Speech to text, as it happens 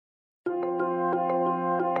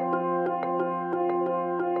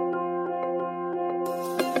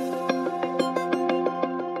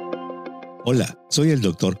Hola, soy el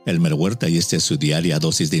Dr. Elmer Huerta y esta es su diaria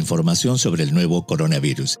dosis de información sobre el nuevo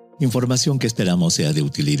coronavirus. Información que esperamos sea de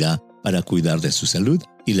utilidad para cuidar de su salud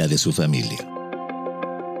y la de su familia.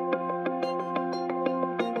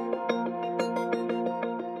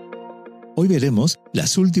 Hoy veremos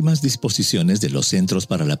las últimas disposiciones de los Centros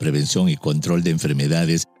para la Prevención y Control de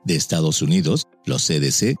Enfermedades de Estados Unidos, los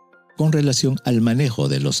CDC, con relación al manejo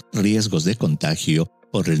de los riesgos de contagio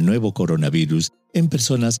por el nuevo coronavirus en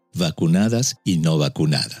personas vacunadas y no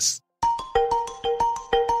vacunadas.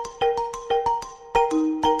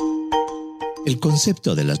 El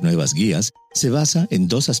concepto de las nuevas guías se basa en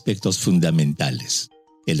dos aspectos fundamentales: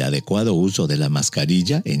 el adecuado uso de la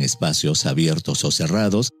mascarilla en espacios abiertos o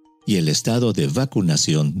cerrados y el estado de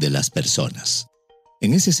vacunación de las personas.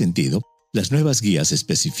 En ese sentido, las nuevas guías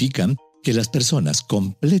especifican que las personas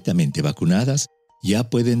completamente vacunadas ya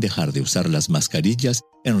pueden dejar de usar las mascarillas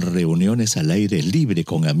en reuniones al aire libre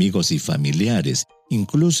con amigos y familiares,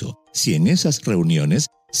 incluso si en esas reuniones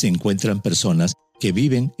se encuentran personas que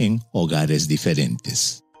viven en hogares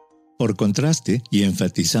diferentes. Por contraste, y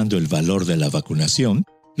enfatizando el valor de la vacunación,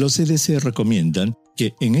 los CDC recomiendan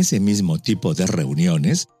que en ese mismo tipo de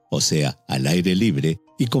reuniones, o sea, al aire libre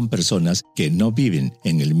y con personas que no viven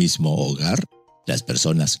en el mismo hogar, las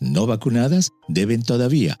personas no vacunadas deben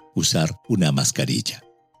todavía usar una mascarilla.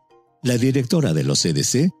 La directora de los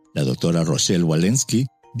CDC, la doctora Rochelle Walensky,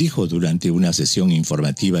 dijo durante una sesión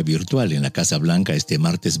informativa virtual en la Casa Blanca este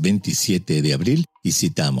martes 27 de abril, y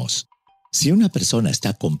citamos: "Si una persona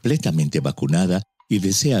está completamente vacunada y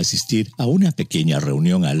desea asistir a una pequeña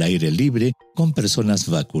reunión al aire libre con personas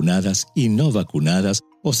vacunadas y no vacunadas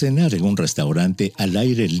o cenar en un restaurante al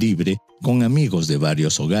aire libre con amigos de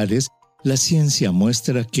varios hogares, la ciencia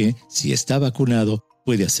muestra que, si está vacunado,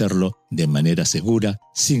 puede hacerlo de manera segura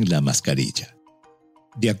sin la mascarilla".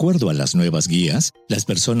 De acuerdo a las nuevas guías, las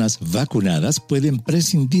personas vacunadas pueden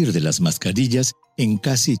prescindir de las mascarillas en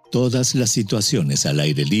casi todas las situaciones al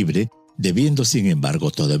aire libre, debiendo sin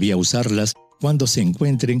embargo todavía usarlas cuando se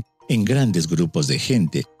encuentren en grandes grupos de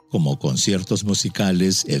gente, como conciertos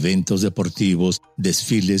musicales, eventos deportivos,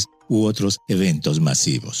 desfiles u otros eventos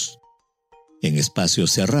masivos. En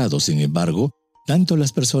espacios cerrados, sin embargo, tanto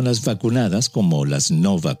las personas vacunadas como las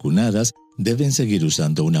no vacunadas deben seguir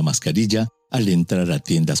usando una mascarilla al entrar a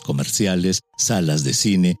tiendas comerciales, salas de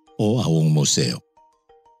cine o a un museo.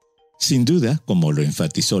 Sin duda, como lo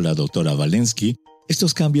enfatizó la doctora Walensky,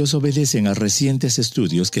 estos cambios obedecen a recientes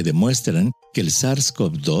estudios que demuestran que el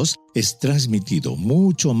SARS-CoV-2 es transmitido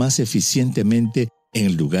mucho más eficientemente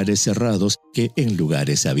en lugares cerrados que en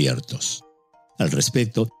lugares abiertos. Al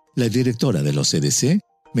respecto, la directora de los CDC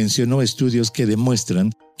mencionó estudios que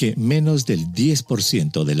demuestran que menos del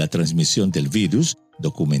 10% de la transmisión del virus,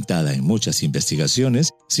 documentada en muchas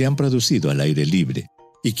investigaciones, se han producido al aire libre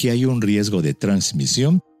y que hay un riesgo de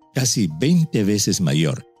transmisión casi 20 veces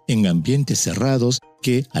mayor en ambientes cerrados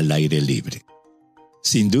que al aire libre.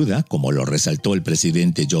 Sin duda, como lo resaltó el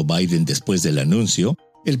presidente Joe Biden después del anuncio,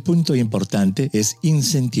 el punto importante es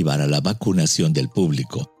incentivar a la vacunación del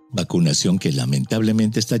público, vacunación que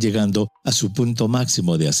lamentablemente está llegando a su punto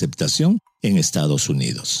máximo de aceptación en Estados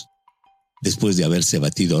Unidos. Después de haberse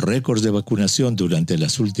batido récords de vacunación durante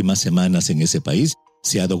las últimas semanas en ese país,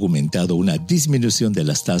 se ha documentado una disminución de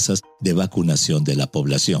las tasas de vacunación de la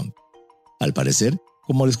población. Al parecer,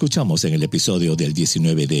 como lo escuchamos en el episodio del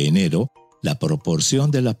 19 de enero, la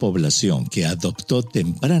proporción de la población que adoptó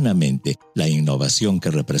tempranamente la innovación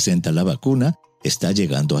que representa la vacuna está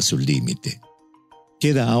llegando a su límite.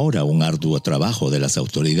 Queda ahora un arduo trabajo de las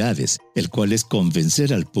autoridades, el cual es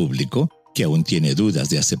convencer al público que aún tiene dudas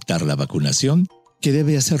de aceptar la vacunación, que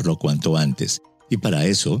debe hacerlo cuanto antes, y para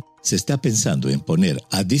eso se está pensando en poner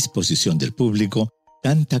a disposición del público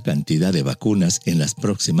tanta cantidad de vacunas en las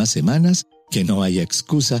próximas semanas que no haya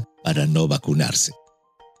excusa para no vacunarse.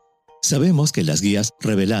 Sabemos que las guías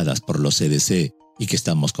reveladas por los CDC y que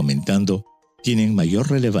estamos comentando tienen mayor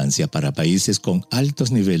relevancia para países con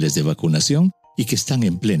altos niveles de vacunación y que están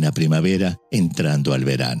en plena primavera entrando al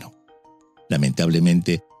verano.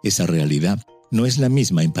 Lamentablemente, esa realidad no es la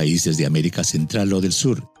misma en países de América Central o del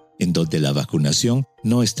Sur, en donde la vacunación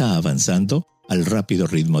no está avanzando al rápido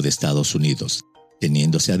ritmo de Estados Unidos,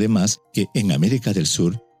 teniéndose además que en América del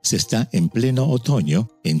Sur se está en pleno otoño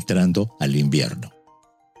entrando al invierno.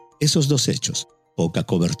 Esos dos hechos, poca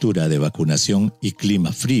cobertura de vacunación y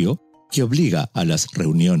clima frío, que obliga a las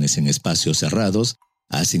reuniones en espacios cerrados,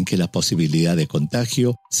 hacen que la posibilidad de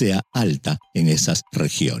contagio sea alta en esas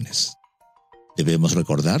regiones. Debemos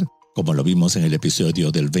recordar, como lo vimos en el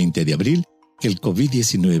episodio del 20 de abril, que el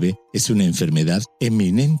COVID-19 es una enfermedad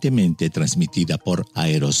eminentemente transmitida por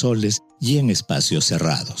aerosoles y en espacios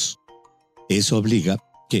cerrados. Eso obliga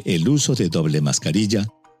que el uso de doble mascarilla,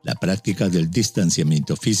 la práctica del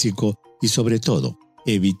distanciamiento físico y sobre todo,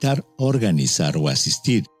 evitar organizar o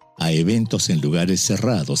asistir a eventos en lugares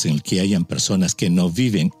cerrados en el que hayan personas que no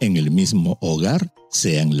viven en el mismo hogar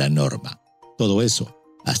sean la norma. Todo eso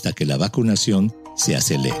hasta que la vacunación se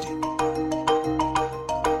acelere.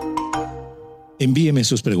 Envíeme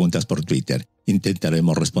sus preguntas por Twitter.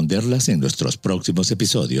 Intentaremos responderlas en nuestros próximos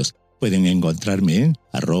episodios. Pueden encontrarme en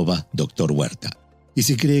 @Dr. Huerta. Y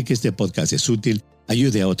si cree que este podcast es útil,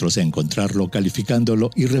 ayude a otros a encontrarlo calificándolo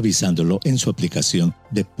y revisándolo en su aplicación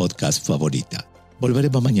de podcast favorita.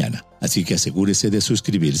 Volveremos mañana, así que asegúrese de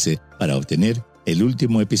suscribirse para obtener el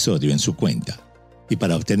último episodio en su cuenta. Y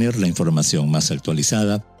para obtener la información más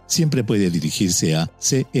actualizada, siempre puede dirigirse a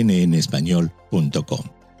cnnespañol.com.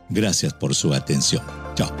 Gracias por su atención.